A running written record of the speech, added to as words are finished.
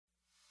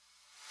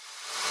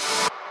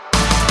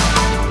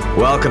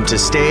Welcome to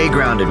Stay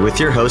Grounded with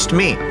your host,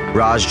 me,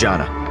 Raj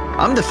Jana.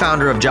 I'm the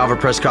founder of Java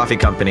Press Coffee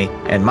Company,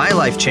 and my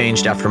life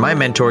changed after my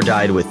mentor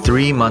died with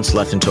 3 months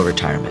left until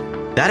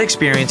retirement. That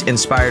experience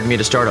inspired me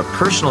to start a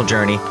personal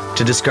journey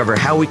to discover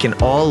how we can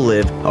all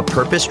live a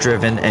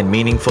purpose-driven and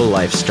meaningful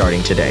life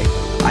starting today.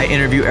 I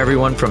interview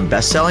everyone from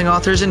best-selling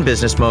authors and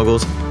business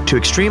moguls to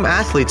extreme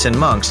athletes and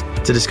monks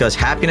to discuss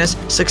happiness,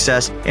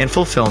 success, and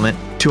fulfillment,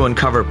 to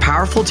uncover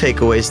powerful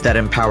takeaways that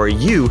empower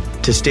you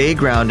to stay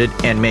grounded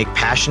and make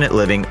passionate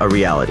living a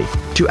reality.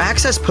 To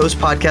access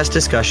post-podcast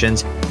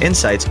discussions,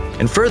 insights,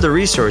 and further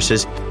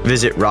resources,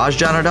 visit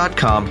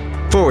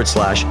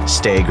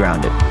rajjana.com/stay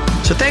grounded.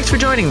 So thanks for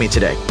joining me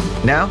today.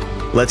 Now,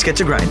 let's get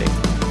to grinding.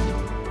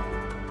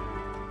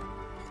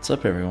 What's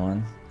up,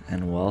 everyone,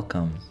 and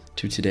welcome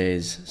to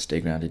today's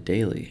Stay Grounded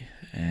Daily,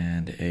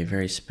 and a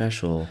very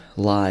special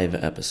live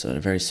episode,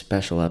 a very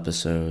special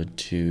episode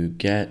to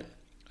get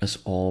us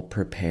all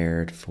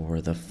prepared for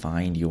the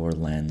Find Your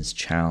Lens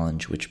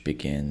challenge, which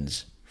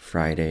begins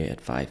Friday at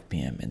 5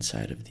 p.m.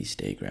 inside of the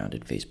Stay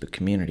Grounded Facebook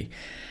community.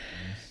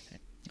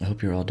 I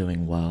hope you're all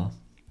doing well.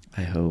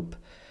 I hope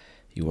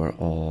you are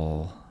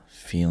all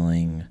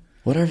feeling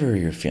whatever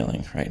you're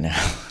feeling right now.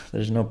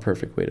 There's no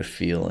perfect way to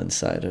feel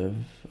inside of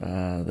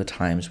the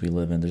times we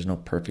live in. There's no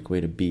perfect way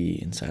to be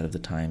inside of the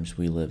times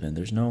we live in.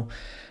 There's no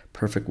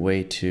perfect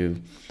way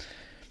to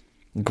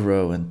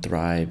grow and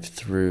thrive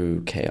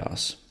through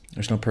chaos.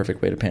 There's no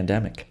perfect way to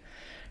pandemic.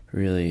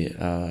 Really,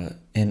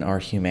 in our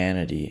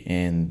humanity,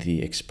 in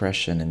the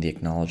expression and the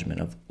acknowledgement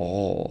of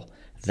all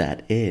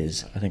that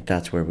is, I think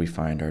that's where we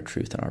find our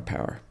truth and our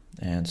power.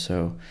 And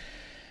so,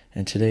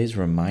 in today's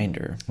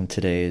reminder, in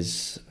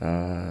today's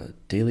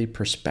daily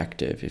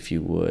perspective, if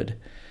you would,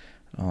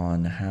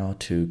 on how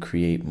to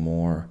create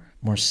more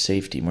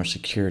safety, more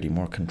security,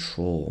 more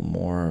control,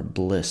 more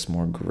bliss,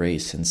 more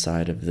grace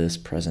inside of this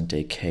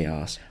present-day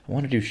chaos, I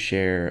wanted to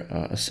share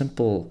a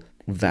simple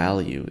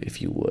value, if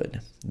you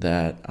would,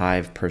 that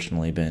I've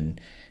personally been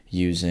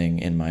using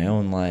in my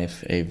own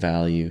life, a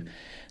value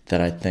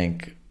that I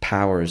think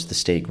powers the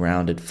Stay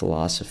Grounded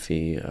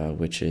philosophy,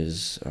 which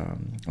is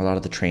a lot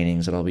of the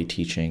trainings that I'll be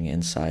teaching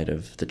inside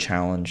of the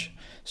challenge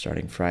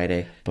starting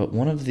Friday. But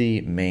one of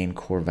the main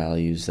core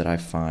values that I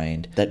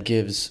find that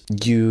gives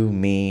you,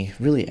 me,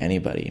 really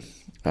anybody,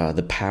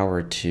 the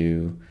power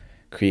to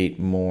create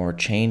more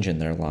change in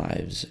their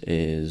lives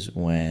is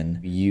when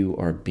you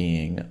are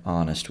being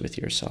honest with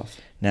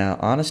yourself. Now,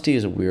 honesty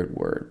is a weird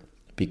word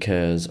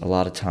because a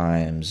lot of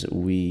times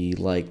we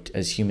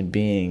as human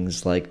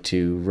beings, like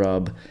to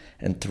rub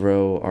and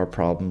throw our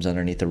problems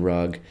underneath the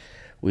rug.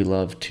 We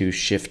love to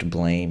shift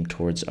blame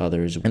towards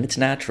others, and it's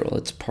natural.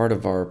 It's part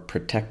of our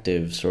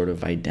protective sort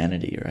of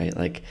identity, right?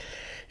 Like,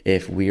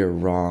 if we are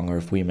wrong or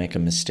if we make a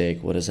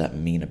mistake, what does that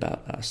mean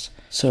about us?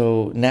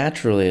 So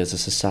naturally, as a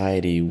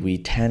society, we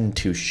tend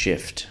to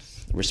shift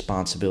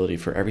responsibility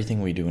for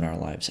everything we do in our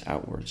lives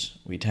outwards.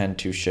 We tend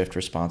to shift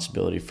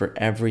responsibility for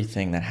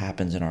everything that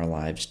happens in our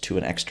lives to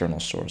an external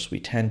source. We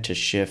tend to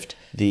shift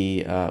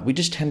the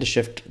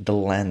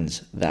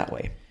lens that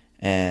way.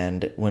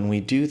 And when we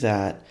do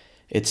that,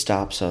 it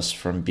stops us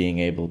from being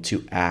able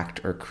to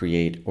act or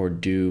create or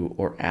do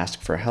or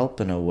ask for help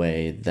in a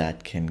way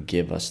that can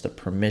give us the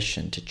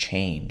permission to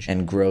change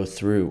and grow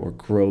through or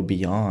grow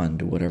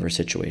beyond whatever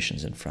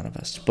situation's in front of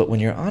us. But when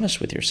you're honest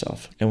with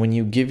yourself and when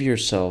you give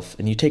yourself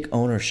and you take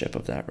ownership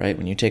of that, right?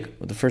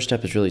 The first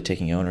step is really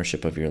taking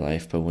ownership of your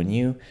life. But when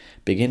you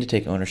begin to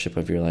take ownership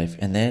of your life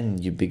and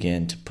then you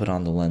begin to put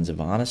on the lens of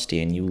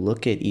honesty and you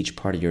look at each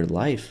part of your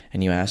life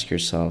and you ask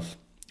yourself,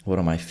 what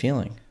am I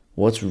feeling?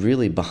 What's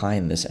really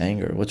behind this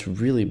anger? What's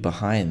really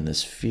behind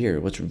this fear?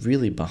 What's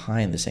really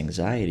behind this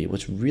anxiety?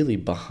 What's really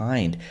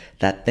behind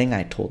that thing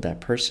I told that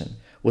person?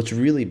 What's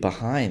really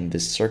behind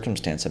this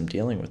circumstance I'm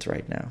dealing with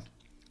right now?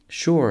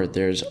 Sure,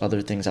 there's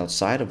other things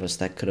outside of us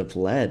that could have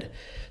led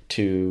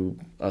to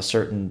a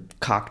certain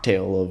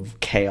cocktail of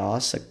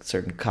chaos, a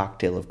certain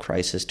cocktail of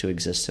crisis to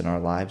exist in our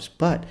lives,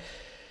 but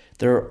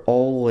there are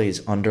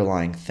always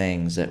underlying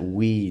things that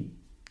we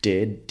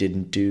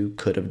didn't do,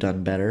 could have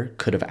done better,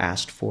 could have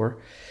asked for,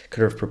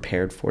 could have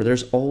prepared for.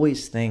 There's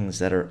always things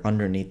that are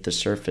underneath the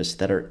surface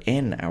that are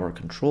in our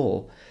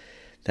control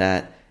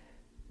that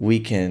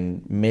we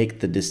can make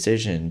the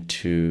decision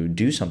to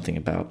do something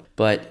about.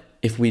 But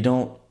if we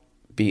don't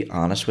be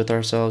honest with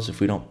ourselves, if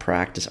we don't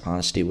practice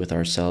honesty with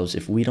ourselves,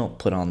 if we don't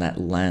put on that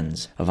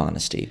lens of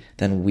honesty,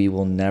 then we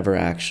will never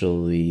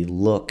actually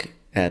look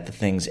at the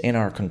things in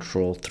our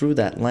control through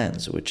that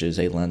lens, which is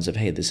a lens of,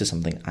 hey, this is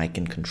something I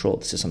can control.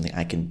 This is something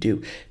I can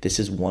do. This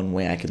is one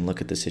way I can look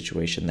at the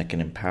situation that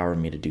can empower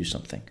me to do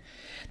something.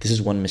 This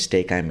is one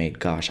mistake I made.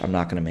 Gosh, I'm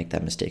not going to make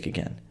that mistake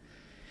again.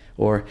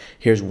 Or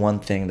here's one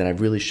thing that I've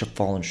really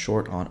fallen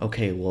short on.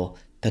 Okay, well,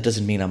 that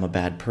doesn't mean I'm a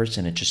bad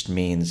person. It just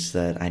means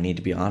that I need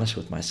to be honest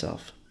with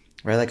myself,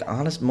 right? Like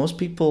most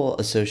people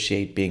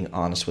associate being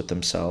honest with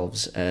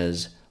themselves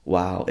as,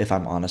 wow, if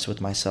I'm honest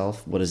with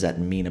myself, what does that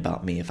mean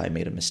about me if I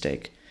made a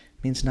mistake?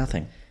 It means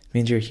nothing. It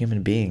means you're a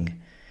human being.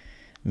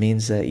 It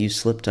means that you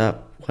slipped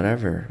up,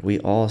 whatever. We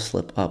all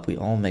slip up. We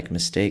all make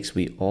mistakes.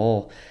 We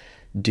all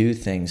do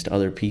things to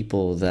other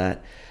people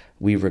that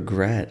we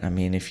regret. I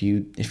mean, if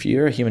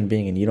you're a human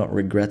being and you don't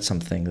regret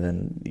something,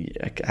 then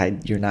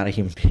you're not a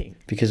human being,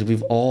 because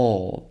we've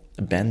all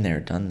been there,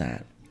 done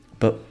that.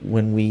 But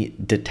when we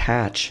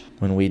detach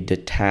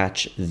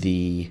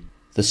the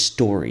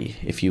story,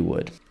 if you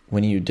would,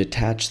 when you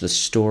detach the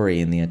story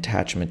and the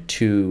attachment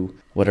to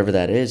whatever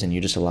that is, and you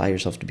just allow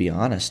yourself to be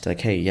honest,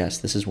 like, hey, yes,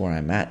 this is where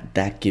I'm at,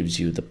 that gives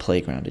you the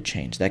playground to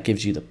change. That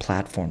gives you the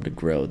platform to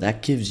grow.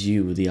 That gives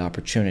you the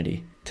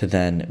opportunity to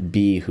then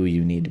be who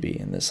you need to be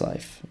in this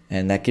life.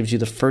 And that gives you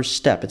the first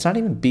step. It's not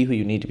even be who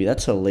you need to be.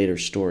 That's a later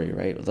story,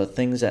 right? The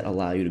things that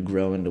allow you to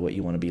grow into what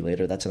you want to be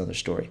later, that's another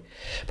story.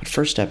 But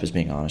first step is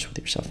being honest with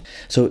yourself.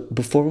 So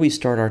before we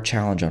start our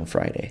challenge on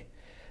Friday,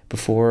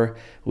 before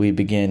we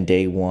begin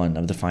day 1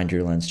 of the Find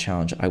Your Lens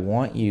challenge, I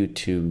want you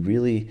to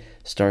really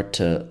start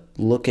to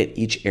look at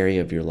each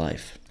area of your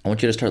life. I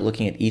want you to start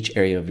looking at each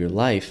area of your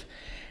life,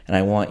 and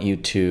I want you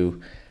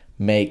to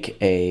make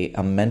a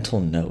mental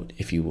note,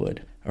 if you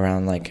would,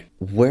 around like,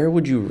 where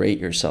would you rate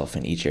yourself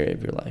in each area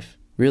of your life?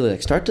 Really,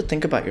 like, start to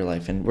think about your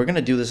life. And we're going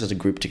to do this as a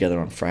group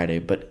together on Friday,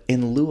 but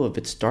in lieu of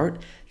it,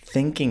 start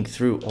thinking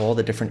through all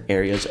the different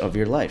areas of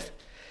your life.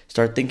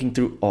 Start thinking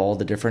through all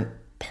the different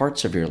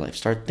parts of your life.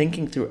 Start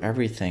thinking through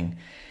everything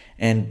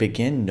and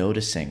begin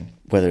noticing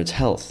whether it's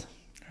health,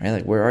 right?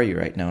 Like, where are you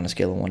right now on a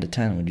scale of 1 to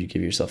 10? Would you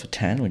give yourself a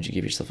 10? Would you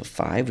give yourself a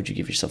 5? Would you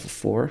give yourself a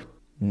 4?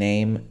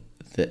 Name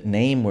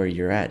where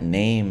you're at.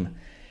 Name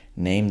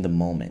the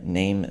moment.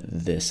 Name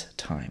this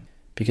time.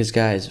 Because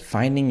guys,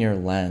 finding your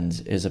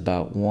lens is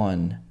about,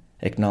 1,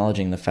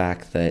 acknowledging the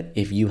fact that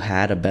if you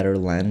had a better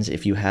lens,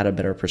 if you had a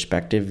better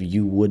perspective,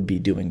 you would be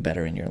doing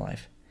better in your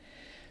life.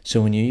 So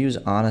when you use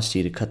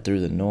honesty to cut through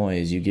the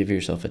noise, you give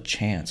yourself a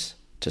chance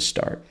to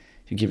start.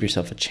 You give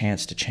yourself a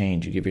chance to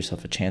change. You give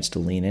yourself a chance to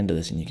lean into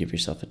this, and you give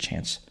yourself a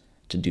chance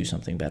to do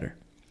something better,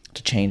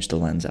 to change the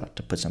lens out,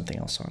 to put something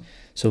else on.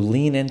 So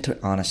lean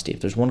into honesty.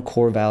 If there's one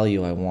core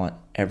value I want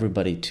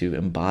everybody to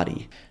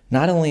embody,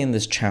 not only in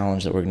this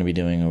challenge that we're going to be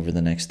doing over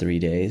the next 3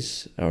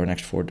 days, or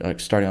next 4,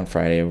 starting on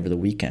Friday over the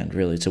weekend,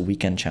 really, it's a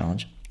weekend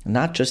challenge.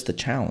 Not just the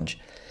challenge,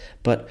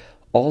 but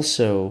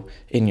also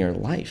in your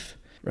life.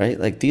 Right?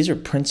 Like, these are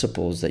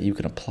principles that you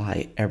can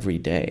apply every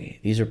day.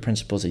 These are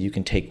principles that you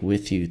can take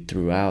with you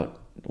throughout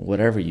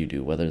whatever you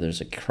do, whether there's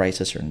a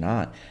crisis or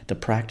not. The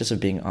practice of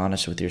being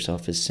honest with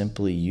yourself is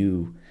simply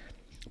you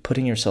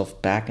putting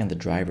yourself back in the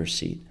driver's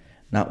seat,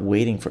 not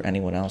waiting for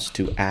anyone else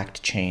to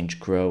act, change,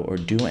 grow, or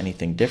do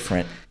anything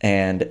different,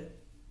 and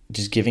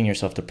just giving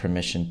yourself the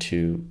permission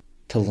to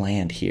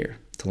land here,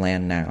 to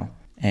land now,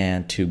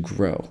 and to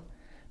grow,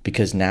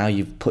 because now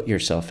you've put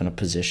yourself in a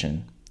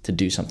position to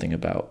do something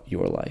about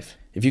your life.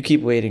 If you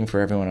keep waiting for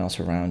everyone else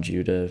around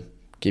you to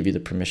give you the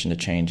permission to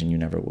change, and you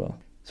never will.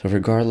 So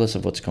regardless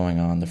of what's going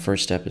on, the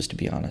first step is to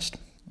be honest.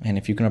 And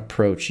if you can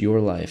approach your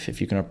life,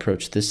 if you can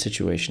approach this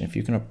situation, if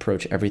you can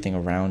approach everything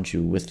around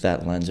you with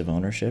that lens of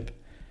ownership,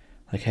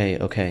 like, hey,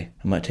 okay,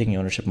 I'm taking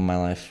ownership of my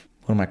life.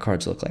 What do my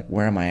cards look like?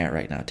 Where am I at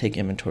right now? Take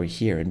inventory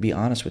here and be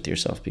honest with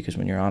yourself, because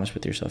when you're honest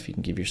with yourself, you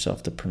can give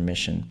yourself the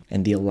permission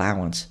and the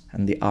allowance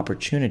and the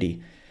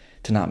opportunity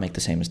to not make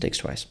the same mistakes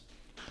twice.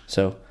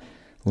 So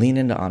lean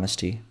into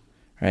honesty.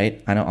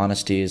 Right? I know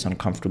honesty is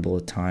uncomfortable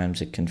at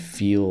times. It can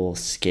feel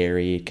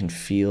scary. It can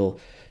feel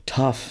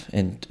tough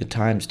at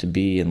times to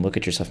be and look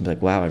at yourself and be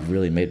like, wow, I've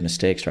really made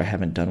mistakes, or I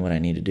haven't done what I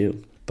need to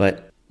do.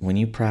 But when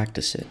you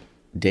practice it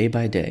day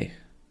by day,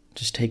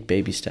 just take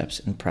baby steps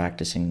in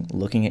practicing,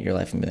 looking at your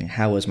life and being like,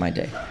 how was my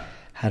day?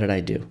 How did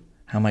I do?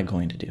 How am I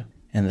going to do?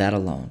 And that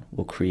alone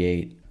will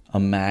create a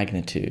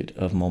magnitude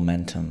of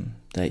momentum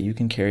that you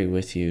can carry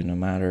with you no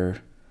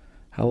matter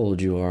how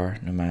old you are,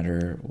 no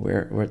matter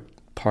where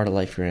part of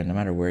life you're in, no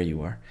matter where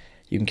you are.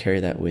 You can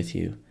carry that with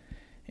you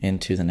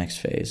into the next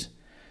phase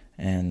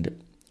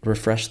and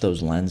refresh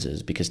those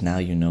lenses, because now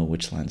you know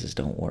which lenses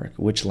don't work.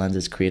 Which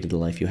lenses created the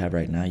life you have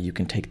right now. You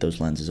can take those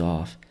lenses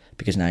off,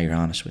 because now you're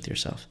honest with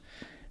yourself,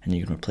 and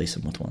you can replace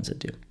them with ones that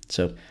do.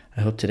 So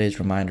I hope today's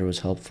reminder was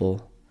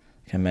helpful.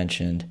 Like I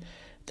mentioned,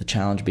 the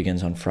challenge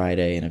begins on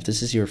Friday, and if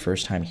this is your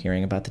first time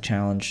hearing about the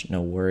challenge,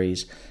 no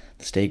worries.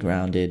 Stay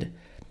grounded.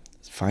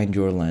 Find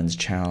Your Lens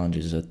challenge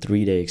is a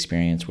 3-day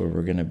experience where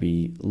we're going to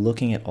be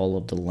looking at all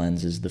of the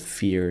lenses, the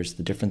fears,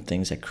 the different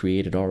things that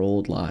created our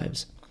old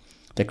lives,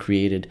 that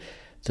created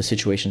the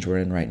situations we're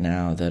in right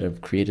now, that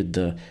have created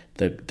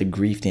the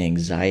grief, the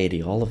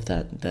anxiety, all of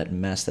that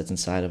mess that's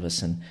inside of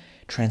us, and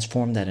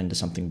transform that into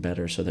something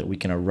better so that we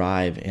can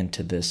arrive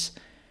into this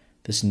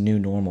new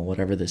normal,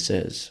 whatever this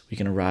is. We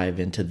can arrive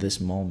into this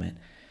moment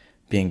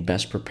being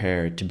best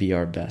prepared to be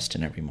our best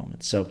in every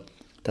moment. So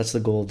that's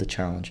the goal of the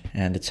challenge,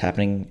 and it's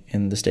happening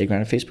in the Stay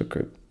Grounded Facebook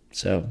group.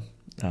 So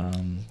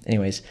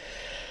anyways,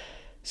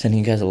 sending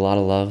you guys a lot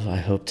of love. I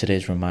hope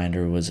today's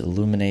reminder was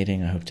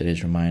illuminating. I hope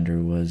today's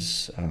reminder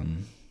was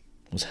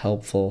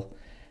helpful,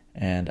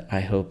 and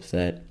I hope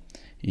that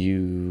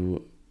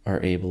you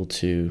are able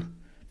to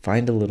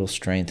find a little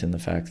strength in the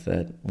fact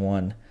that,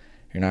 1,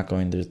 you're not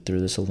going through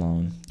this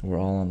alone. We're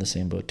all on the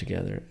same boat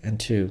together.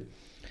 And 2,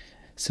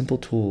 simple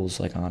tools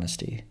like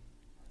honesty,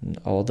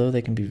 although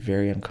they can be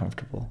very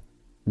uncomfortable,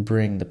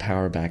 bring the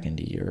power back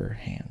into your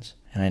hands.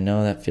 And I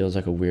know that feels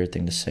like a weird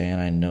thing to say,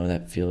 and I know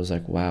that feels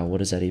like, wow, what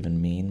does that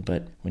even mean?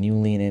 But when you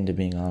lean into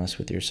being honest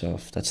with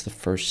yourself, that's the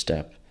first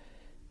step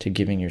to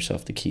giving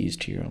yourself the keys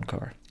to your own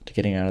car, to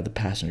getting out of the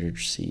passenger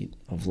seat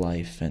of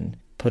life and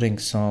putting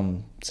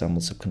some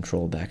semblance of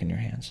control back in your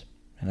hands.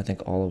 And I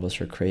think all of us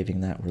are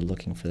craving that. We're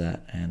looking for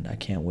that. And I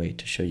can't wait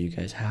to show you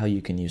guys how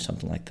you can use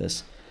something like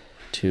this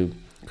to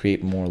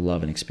create more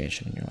love and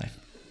expansion in your life.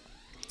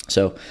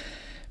 So,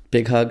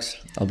 big hugs.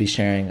 I'll be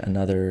sharing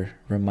another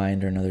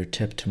reminder, another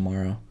tip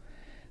tomorrow.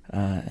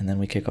 And then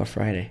we kick off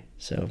Friday.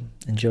 So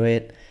enjoy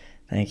it.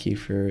 Thank you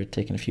for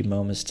taking a few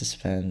moments to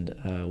spend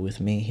with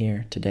me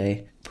here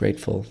today.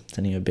 Grateful,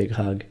 sending you a big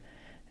hug.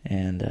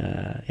 And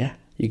yeah,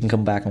 you can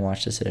come back and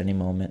watch this at any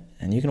moment.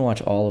 And you can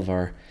watch all of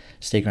our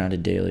Stay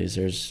Grounded dailies.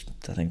 There's,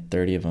 I think,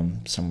 30 of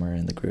them somewhere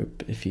in the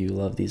group. If you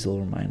love these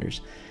little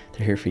reminders,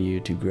 they're here for you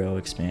to grow,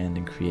 expand,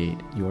 and create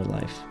your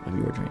life of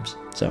your dreams.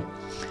 So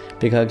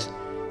big hugs.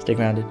 Stay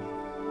grounded.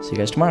 See you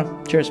guys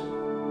tomorrow. Cheers.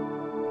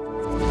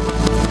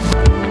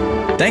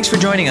 Thanks for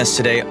joining us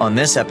today on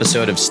this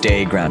episode of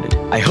Stay Grounded.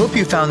 I hope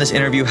you found this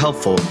interview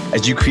helpful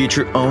as you create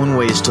your own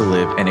ways to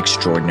live an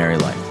extraordinary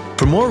life.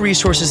 For more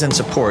resources and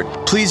support,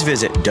 please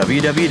visit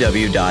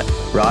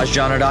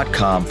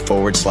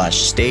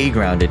www.rajjana.com/Stay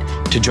Grounded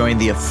to join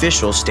the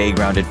official Stay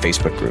Grounded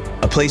Facebook group,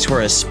 a place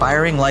where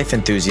aspiring life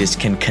enthusiasts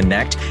can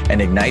connect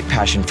and ignite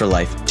passion for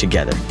life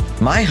together.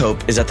 My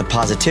hope is that the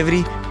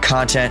positivity,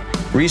 content,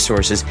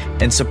 resources,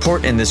 and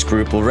support in this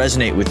group will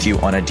resonate with you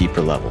on a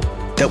deeper level.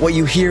 That what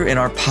you hear in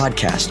our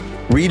podcast,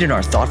 read in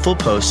our thoughtful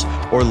posts,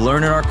 or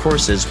learn in our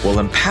courses will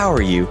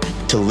empower you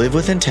to live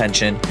with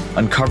intention,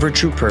 uncover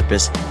true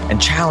purpose,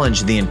 and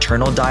challenge the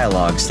internal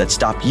dialogues that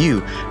stop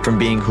you from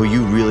being who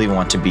you really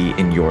want to be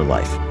in your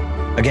life.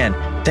 Again,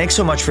 thanks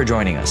so much for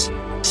joining us.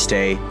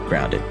 Stay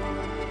grounded.